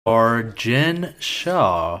Arjen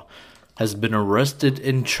Shah has been arrested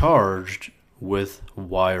and charged with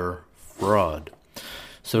wire fraud.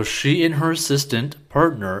 So she and her assistant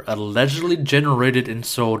partner allegedly generated and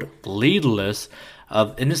sold lead lists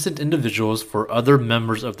of innocent individuals for other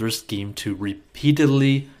members of their scheme to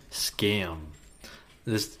repeatedly scam.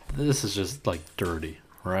 This is just like dirty,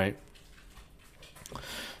 right?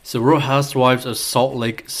 So Real Housewives of Salt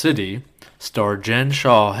Lake City star Jen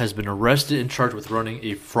Shah has been arrested and charged with running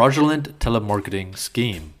a fraudulent telemarketing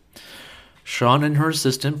scheme. Sean and her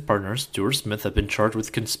assistant partner, Stuart Smith, have been charged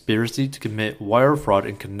with conspiracy to commit wire fraud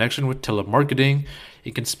in connection with telemarketing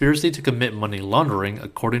and conspiracy to commit money laundering,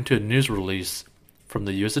 according to a news release from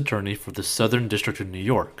the U.S. Attorney for the Southern District of New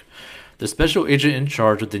York, the special agent in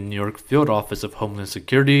charge of the New York Field Office of Homeland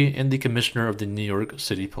Security, and the commissioner of the New York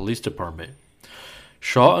City Police Department.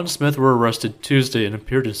 Shaw and Smith were arrested Tuesday and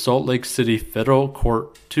appeared in Salt Lake City federal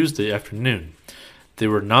court Tuesday afternoon. They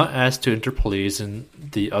were not asked to enter pleas, and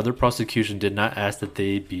the other prosecution did not ask that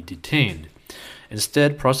they be detained.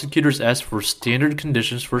 Instead, prosecutors asked for standard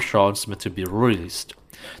conditions for Shaw and Smith to be released.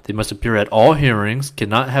 They must appear at all hearings,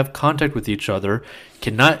 cannot have contact with each other,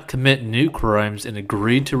 cannot commit new crimes, and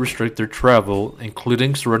agreed to restrict their travel,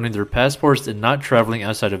 including surrendering their passports and not traveling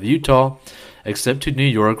outside of Utah, except to New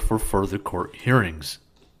York for further court hearings.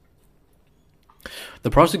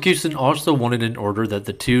 The prosecution also wanted an order that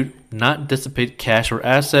the two not dissipate cash or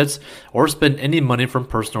assets or spend any money from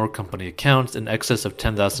personal or company accounts in excess of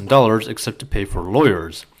 $10,000 except to pay for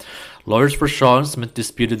lawyers. Lawyers for Shaw and Smith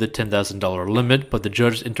disputed the $10,000 limit, but the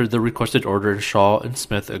judge entered the requested order and Shaw and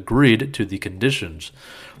Smith agreed to the conditions.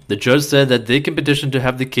 The judge said that they can petition to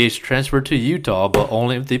have the case transferred to Utah, but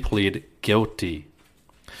only if they plead guilty.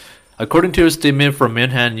 According to a statement from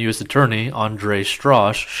Manhattan U.S. Attorney Andre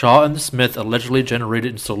Strauss, Shaw and Smith allegedly generated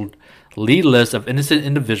and sold lead lists of innocent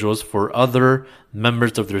individuals for other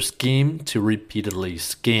members of their scheme to repeatedly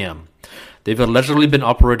scam. They've allegedly been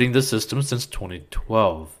operating the system since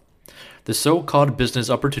 2012. The so-called business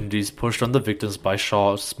opportunities pushed on the victims by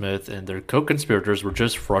Shaw, Smith, and their co-conspirators were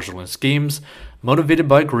just fraudulent schemes motivated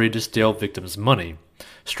by greed to steal victims' money.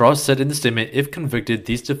 Strauss said in the statement, if convicted,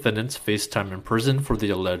 these defendants face time in prison for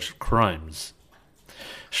the alleged crimes.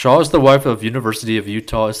 Shaw is the wife of University of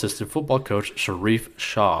Utah assistant football coach Sharif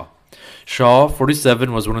Shah. Shaw,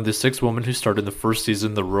 47, was one of the 6 women who started the first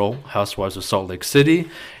season of The Real Housewives of Salt Lake City,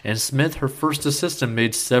 and Smith, her first assistant,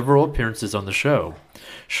 made several appearances on the show.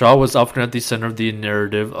 Shaw was often at the center of the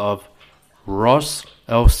narrative of Ross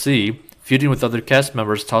LC, feuding with other cast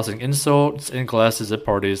members, tossing insults and glasses at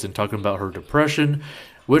parties, and talking about her depression,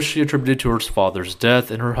 which she attributed to her father's death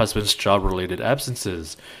and her husband's job-related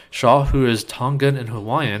absences. Shaw, who is Tongan and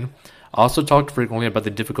Hawaiian, also talked frequently about the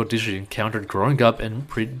difficulties she encountered growing up in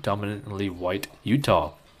predominantly white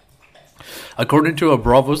Utah. According to a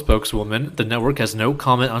Bravo spokeswoman, the network has no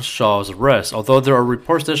comment on Shaw's arrest, although there are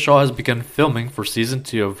reports that Shaw has begun filming for Season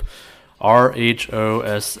 2 of RHOSLC.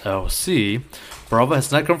 Bravo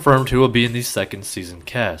has not confirmed who will be in the second season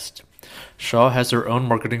cast. Shaw has her own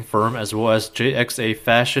marketing firm as well as JXA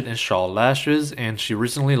Fashion and Shaw Lashes, and she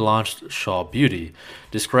recently launched Shaw Beauty,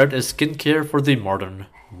 described as skincare for the modern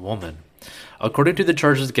woman. According to the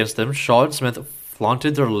charges against them, Shaw and Smith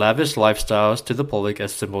flaunted their lavish lifestyles to the public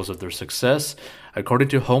as symbols of their success, according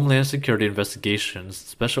to Homeland Security Investigations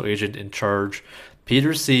Special Agent in Charge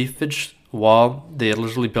Peter C. Fitch, while they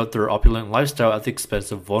allegedly built their opulent lifestyle at the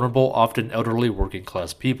expense of vulnerable, often elderly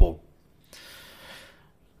working-class people.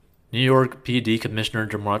 New York PD Commissioner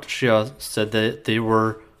Jamaat Shia said that there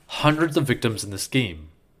were hundreds of victims in the scheme.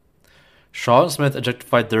 Shaw and Smith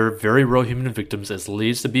objectified their very real human victims as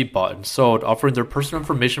leads to be bought and sold, offering their personal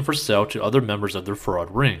information for sale to other members of their fraud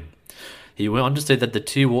ring. He went on to say that the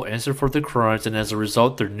two will answer for their crimes, and as a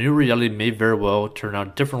result, their new reality may very well turn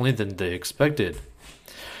out differently than they expected.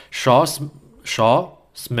 Shaw,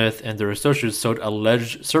 Smith, and their associates sold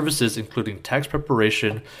alleged services including tax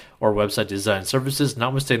preparation or website design services,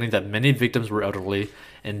 notwithstanding that many victims were elderly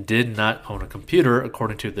and did not own a computer,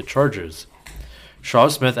 according to the charges. Shaw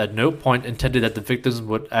Smith at no point intended that the victims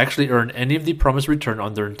would actually earn any of the promised return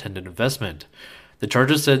on their intended investment. The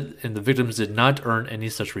charges said and the victims did not earn any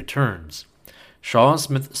such returns. Shaw and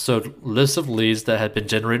Smith sold lists of leads that had been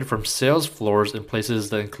generated from sales floors in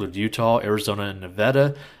places that include Utah, Arizona, and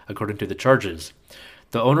Nevada, according to the charges.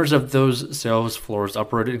 The owners of those sales floors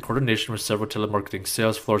operated in coordination with several telemarketing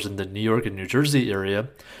sales floors in the New York and New Jersey area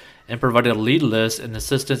and provided lead lists and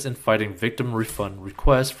assistance in fighting victim refund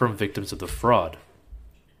requests from victims of the fraud.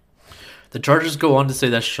 The charges go on to say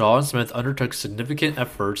that Shaw and Smith undertook significant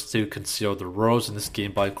efforts to conceal their roles in the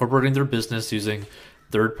scheme by incorporating their business using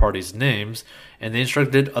third parties' names, and they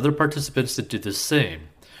instructed other participants to do the same.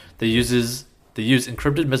 They use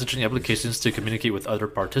encrypted messaging applications to communicate with other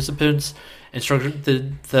participants,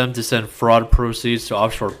 instructed them to send fraud proceeds to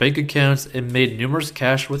offshore bank accounts, and made numerous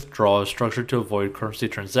cash withdrawals structured to avoid currency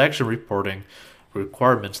transaction reporting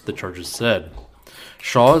requirements, the charges said.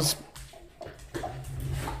 Shaw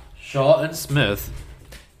and Smith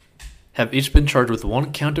have each been charged with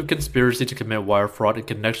one count of conspiracy to commit wire fraud in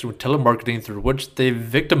connection with telemarketing through which they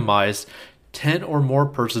victimized 10 or more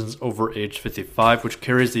persons over age 55, which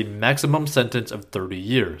carries a maximum sentence of 30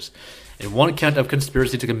 years. And one count of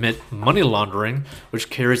conspiracy to commit money laundering, which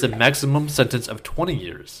carries a maximum sentence of 20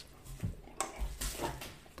 years.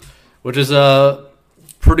 Which is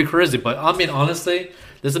pretty crazy. But I mean, honestly,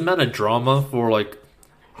 this amount of drama for like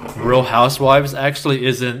Real Housewives actually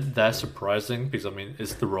isn't that surprising because I mean,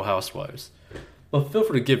 it's the Real Housewives. But feel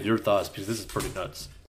free to give your thoughts because this is pretty nuts.